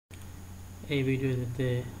এই ভিডিওতে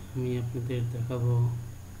আমি আপনাদের দেখাবো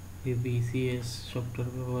EVCS সফটওয়্যার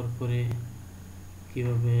ব্যবহার করে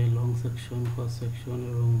কিভাবে লং সেকশন, ক্রস সেকশন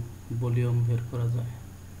এবং ভলিউম বের করা যায়।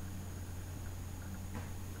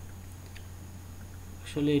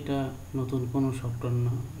 আসলে এটা নতুন কোনো সফটওয়্যার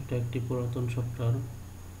না, এটা একটি পুরাতন সফটওয়্যার।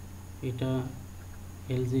 এটা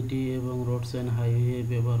LGED এবং রোডস অ্যান্ড হাইওয়ে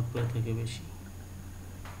ব্যবহার করে থাকে বেশি।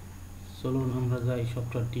 চলুন আমরা যাই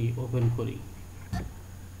সফটওয়্যারটি ওপেন করি।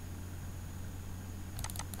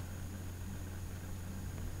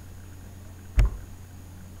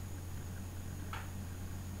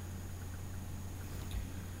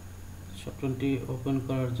 সফটওয়্যারটি ওপেন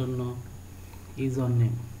করার জন্য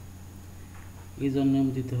ইউজার নেম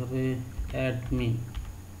দিতে হবে অ্যাডমিন,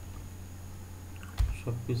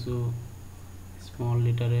 সবকিছু স্মল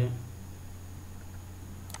লেটারে,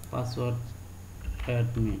 পাসওয়ার্ড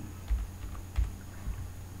অ্যাডমিন,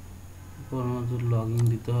 লগইন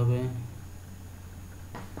দিতে হবে।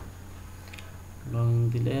 লগইন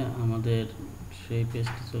দিলে আমাদের সেই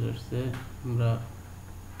পেজটি চলে আসছে। আমরা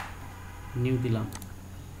নিউ দিলাম,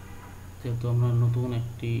 যেহেতু আমরা নতুন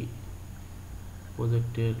একটি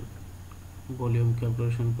প্রজেক্টের ভলিউম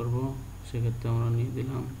ক্যালকুলেশন করব, সেক্ষেত্রে আমরা নিয়ে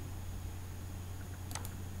দিলাম।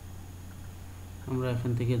 আমরা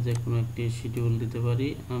এখান থেকে যে কোনো একটি শিডিউল দিতে পারি।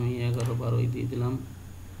 আমি 11-12 দিয়ে দিলাম।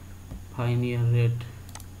 ফাইন ইয়ার রেট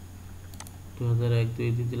 2001-2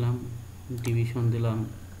 দিয়ে দিলাম। ডিভিশন দিলাম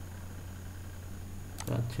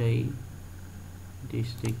রাজশাহী,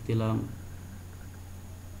 ডিস্ট্রিক্ট দিলাম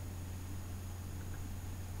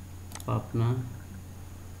পাবনা,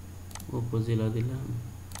 উপজেলা দিলাম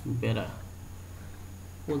বেড়া।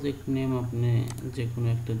 প্রজেক্ট নেম আপনি যে কোনো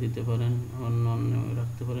একটা দিতে পারেন, অন্য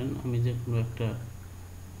রাখতে পারেন। আমি যে কোনো একটা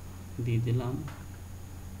দিয়ে দিলাম,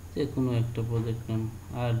 যে কোনো একটা প্রজেক্ট নেম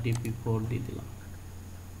RDP4 দিয়ে দিলাম।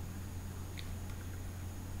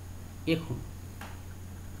 এখন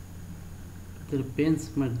এদের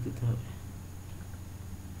বেঞ্চমার্ক দিতে হবে।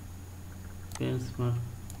 বেঞ্চমার্ক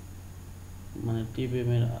মানে TPM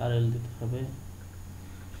এর RL দিতে হবে।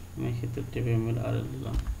 আমি এক্ষেত্রে TPM এর RL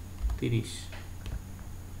দিলাম 30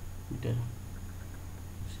 মিটার।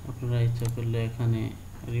 আপনারা ইচ্ছা করলে এখানে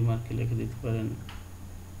রিমার্কে লিখে দিতে পারেন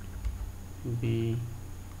BEC।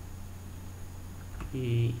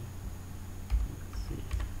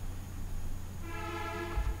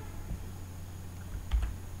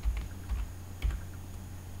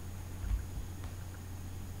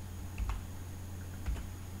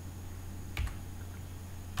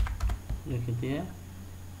 লিখে দিয়ে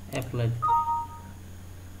apply.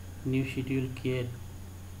 New schedule create,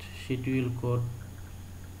 schedule code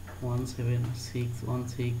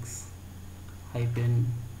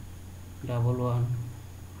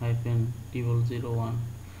 17616-11-0001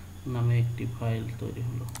 নামে একটি ফাইল তৈরি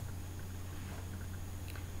হলো।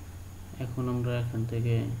 এখন আমরা এখান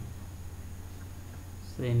থেকে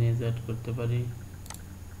চেইনেজ অ্যাড করতে পারি।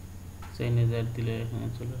 চেইনেজ অ্যাড দিলে এখানে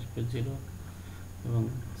চলে আসবে 0 এবং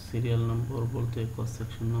সিরিয়াল নম্বর বলতে ক্রস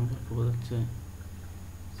সেকশন নাম্বার বোঝাচ্ছে।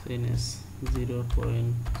 চেইনেজ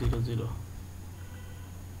 0.00।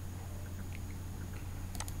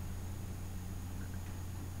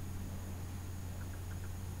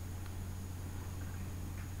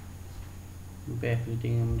 ব্যাক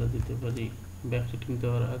রেটিং আমরা দিতে পারি। ব্যাক রেটিং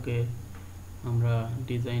দেওয়ার আগে আমরা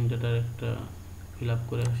ডিজাইন ডাটার একটা ফিল আপ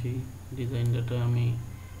করে আসি। ডিজাইন ডাটা আমি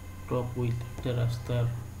টপ উইথ, একটা রাস্তার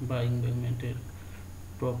বা এমবাঙ্কমেন্টের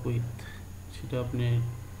টপ উইথ, সেটা আপনি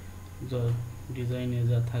যা ডিজাইনে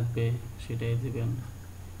যা থাকবে সেটাই দিবেন।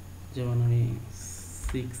 যেমন আমি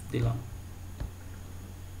 6 দিলাম।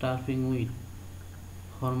 টার্ফিং উইথ,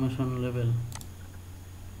 ফরমেশন লেভেল,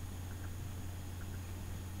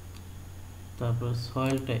 তারপর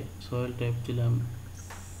সয়েল টাইপ দিলাম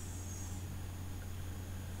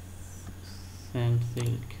স্যান্ড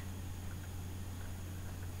সিল্ক।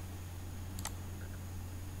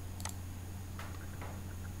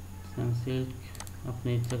 আপনি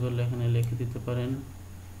ইচ্ছা করলে এখানে লিখে দিতে পারেন।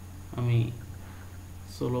 আমি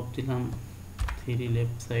সোলপ দিলাম 3,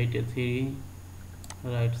 লেফট সাইডে 3,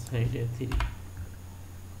 রাইট সাইডে 3।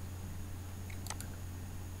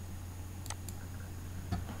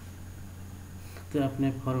 তো আপনি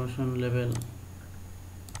ফরমেশন লেভেল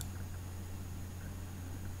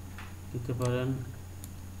দিতে পারেন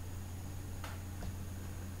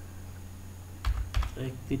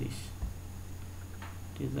 31,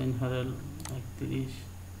 ডিজাইন হারেল 31।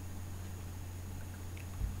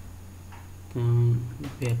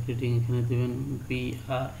 ব্যাক রেটিং এখানে দেবেন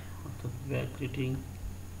BR, অর্থাৎ ব্যাক রেটিং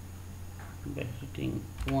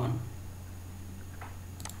 1।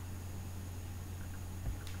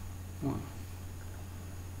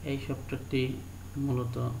 এই সফটওয়্যারটি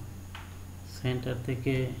মূলত সেন্টার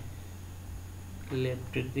থেকে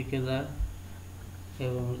লেফটের দিকে যায়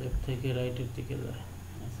এবং লেফট থেকে রাইটের দিকে যায়,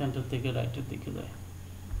 সেন্টার থেকে রাইটের দিকে যায়।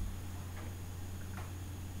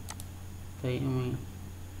 তাই আমি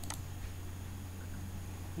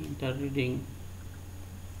ইন্টার রিডিং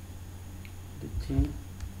দিচ্ছি,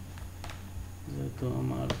 যেহেতু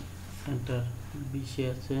আমার সেন্টার 20-এ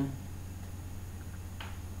আছে,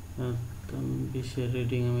 20-এর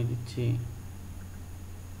রিডিং আমি দিচ্ছি।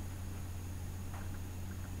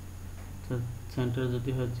 সেন্টার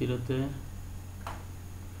যদি হয় 0-তে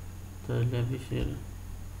তাহলে 20-এর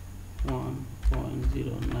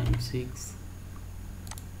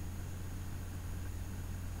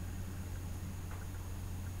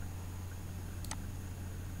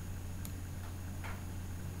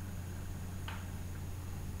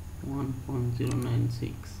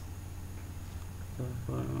 1.096,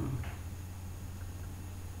 তারপর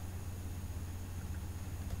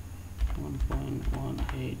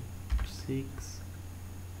 1.186,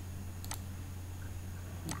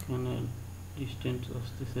 এখানে ডিস্টেন্স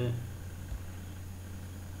আসতেছে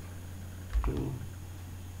 2,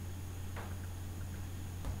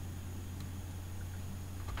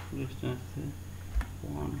 ডিস্টেন্স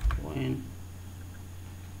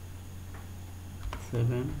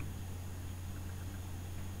 1.7,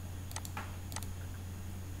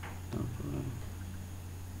 তারপরে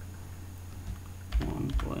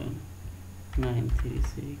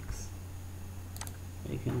 1.936,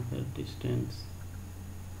 এখানকার ডিস্টেন্স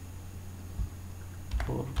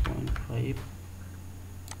 4.5,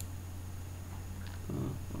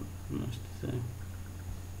 আসতেছে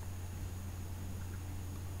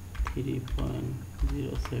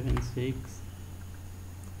 3.076,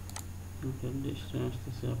 এখানকার ডিস্টেন্স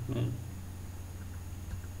আসতেছে আপনার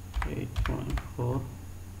 8.4,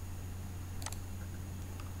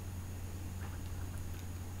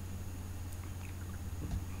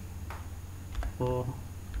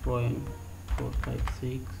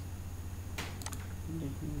 4.456,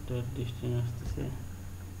 এখানটার ডিস্টেন্স আসতেছে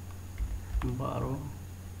 12,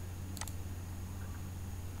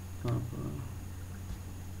 তারপর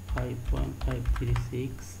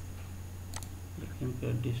 5.536,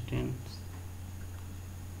 এখানকার ডিস্টেন্স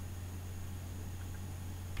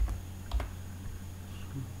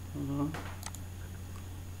 17,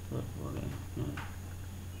 তারপরে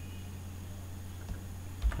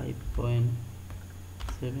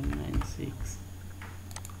 5.796,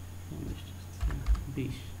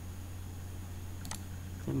 20।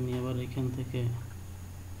 তেমনি আবার এখান থেকে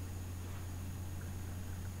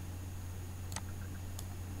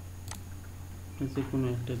যে কোনো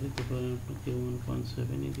একটা দিতে পারেন, আপনাকে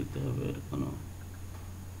 1.7 দিতে হবে এর কোনো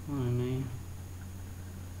মানে নেই।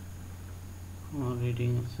 আমার রিডিং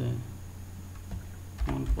আছে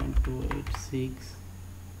 1.286,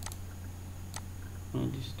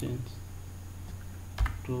 ডিস্টেন্স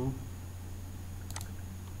 2,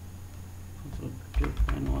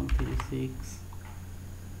 2.136,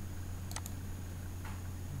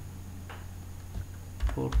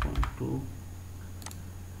 4.2,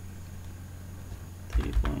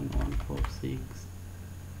 3.146,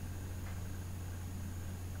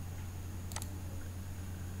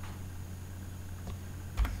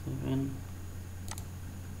 7,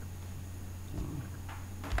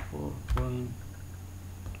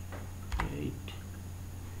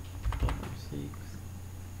 4.866,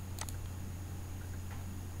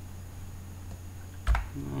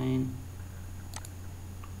 9,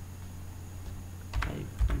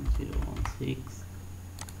 5.016,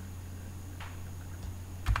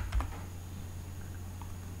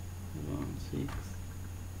 016,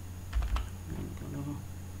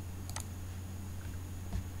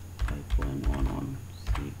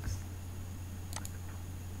 5.116,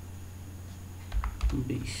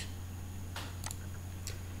 20।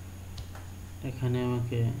 এখানে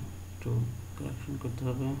আমাকে একটু কারেকশন করতে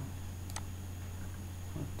হবে,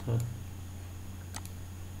 অর্থাৎ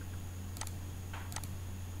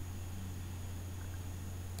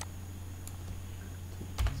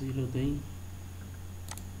জিরো দেই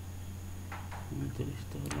 29,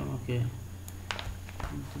 তাহলে আমাকে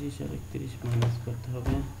 29 আর 31 মাইনাস করতে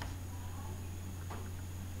হবে,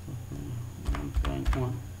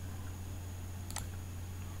 1.1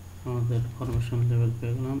 আমাদের ফরমেশন লেভেল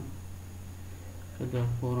পেয়ে গেলাম।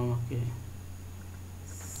 দেওয়ার পর আমাকে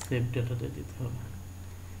সেভ ডাটাতে দিতে হবে।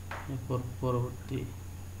 এরপর পরবর্তী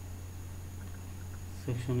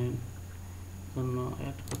সেকশনের জন্য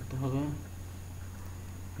অ্যাড করতে হবে।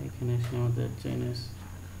 এখানে এসে আমাদের চেইনেস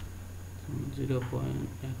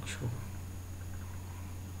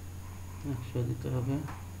 0.100 দিতে হবে।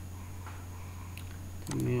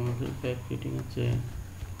 তেমনি আমাদের ব্যাক রিডিং আছে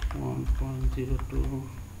 1.02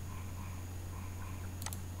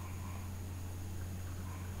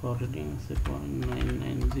 forwarding আছে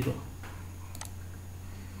 0.990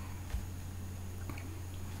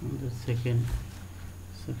 আমাদের সেকেন্ড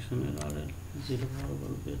সেকশনের আরএল 0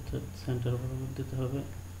 বরাবর অর্থাৎ সেন্টার বরাবর দিতে হবে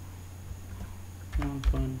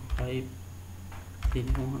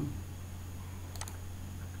 1.531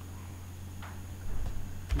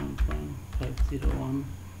 1.501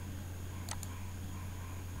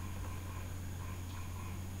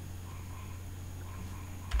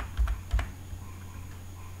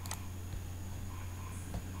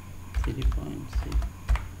 3.6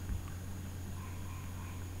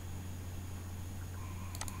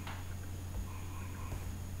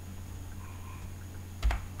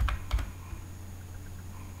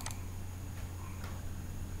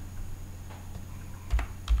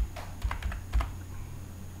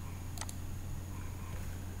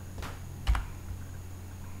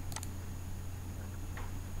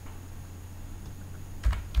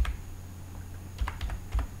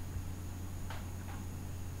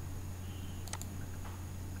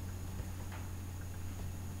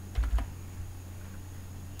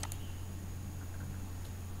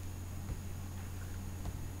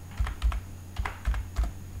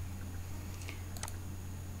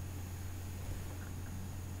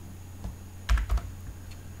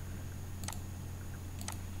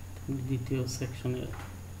 দ্বিতীয় সেকশনের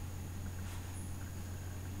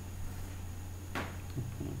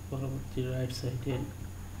পরবর্তী রাইট সাইডে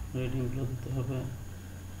রিডিংগুলো দিতে হবে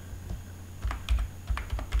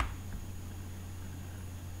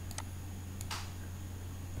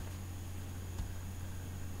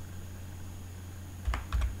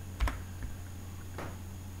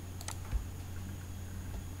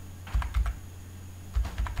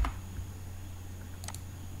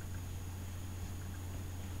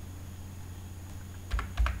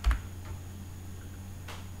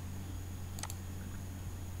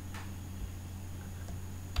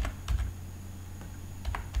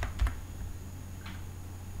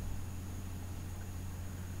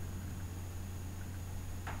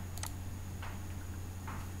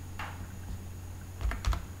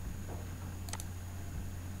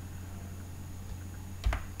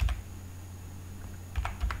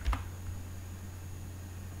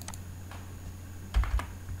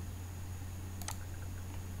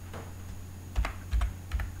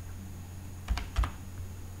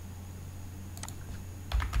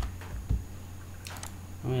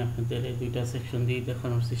আমি আপনাদের এই দুইটা সেকশন দিয়ে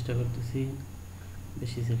দেখানোর চেষ্টা করতেছি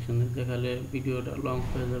বেশি সেকশন দিয়ে দেখালে ভিডিওটা লং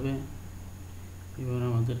হয়ে যাবে এবার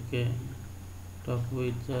আমাদেরকে টপ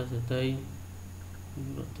উইথ যা আছে তাই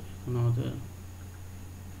এখন আমাদের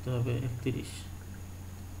দিতে হবে 31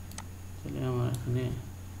 তাহলে আমার এখানে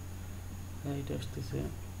হাইট আসতেছে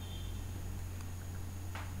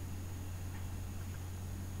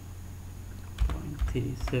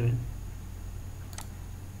 0.37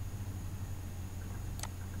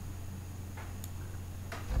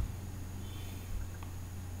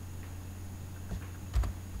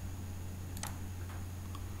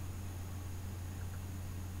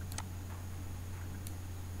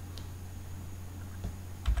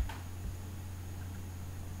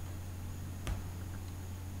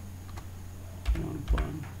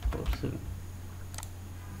 1.47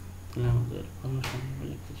 তাহলে আমাদের ফাংশন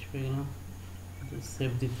লিখতে পেয়ে গেলাম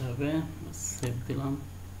সেভ দিতে হবে সেভ দিলাম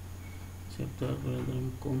সেভ দেওয়ার পরে দিলাম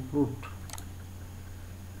কম্পিউট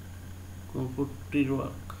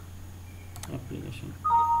ট্রিওয়ার্ক অ্যাপ্লিকেশন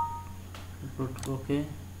ওকে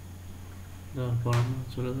দেওয়ার পর আমরা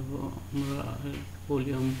চলে যাবো আমরা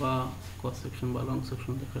ভলিউম বা কস্ট সেকশন বা লং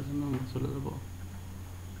সেকশন দেখার জন্য আমরা চলে যাব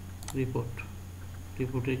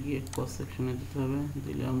রিপোর্টে গিয়ে কস্ট সেকশনে দিতে হবে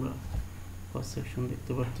দিলে আমরা কস্ট সেকশন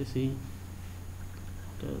দেখতে পারতেছি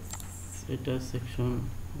এটা সেকশন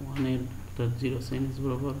 1 এর 0 সাইনেজ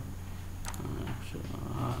বরাবর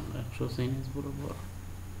 100 সাইনেজ বরাবর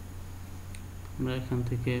আমরা এখান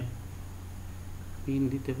থেকে পিন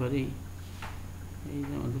দিতে পারি এই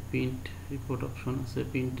যে আমাদের প্রিন্ট রিপোর্ট অপশন আছে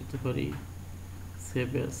প্রিন্ট দিতে পারি সেভ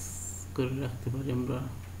অ্যাজ করে রাখতে পারি আমরা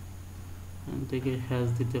এখান থেকে হ্যাশ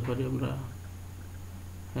দিতে পারি আমরা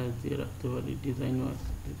হ্যাশ দিয়ে রাখতে পারি ডিজাইন ওয়ার্ক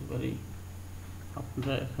দিতে পারি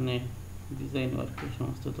আপনারা এখানে ডিজাইন ওয়ার্কের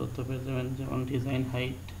সমস্ত তথ্য পেয়ে যাবেন যেমন ডিজাইন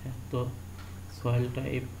হাইট এত সয়েল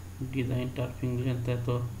টাইপ ডিজাইন টার্ফিং লেন্থ এত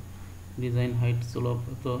ডিজাইন হাইট স্লোপ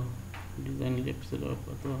এত ডিজাইন লেফট স্লোপ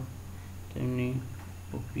এত তেমনি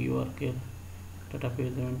পি ওয়ার্কের ডাটা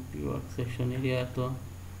পেয়ে যাবেন পি ওয়ার্ক সেকশন এরিয়া এত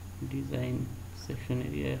ডিজাইন সেকশন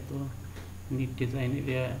এরিয়া এত নিট ডিজাইন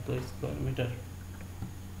এরিয়া এত স্কোয়ার মিটার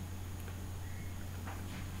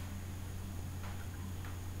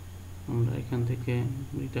আমরা এখান থেকে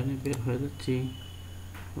রিটার্নে বের হয়ে যাচ্ছি।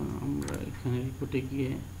 আমরা এখানে রিপোর্টে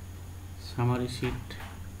গিয়ে summary sheet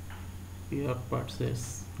pure পার্টসেস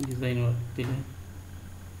design work দিলে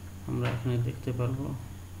আমরা এখানে দেখতে পারবো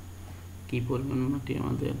কি পরিমাণ মাটি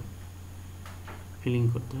আমাদের ফিলিং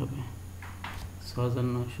করতে হবে।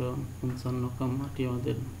 6955 কাম মাটি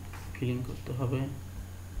আমাদের ফিলিং করতে হবে।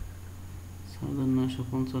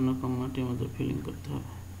 6955 কাম মাটি আমাদের ফিলিং করতে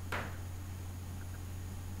হবে।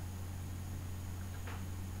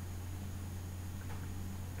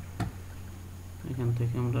 এখান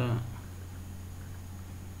থেকে আমরা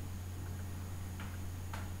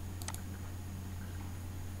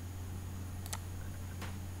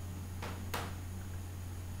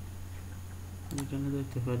এখানে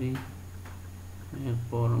দেখতে পারি।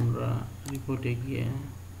 এরপর আমরা রিপোর্টে গিয়ে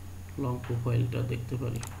লং প্রোফাইলটা দেখতে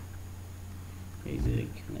পারি। এই যে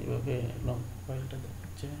এখানে এইভাবে লং প্রোফাইলটা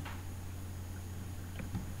দেখাচ্ছে।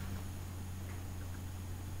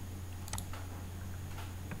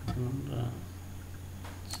 আমরা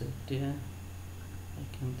সেট দিয়ে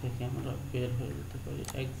এখান থেকে আমরা বের হয়ে যেতে পারি,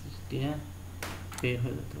 এক্সিট দিয়ে বের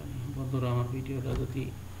হয়ে যেতে পারি। বন্ধুরা, আমার ভিডিওটা যদি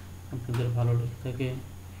আপনাদের ভালো লেগে থাকে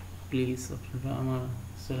প্লিজ আপনারা আমার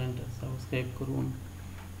চ্যানেলটা সাবস্ক্রাইব করুন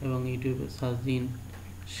এবং ইউটিউবে সার্চ দিন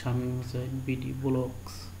শামীম হোসাইন বিডি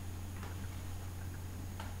ব্লগস।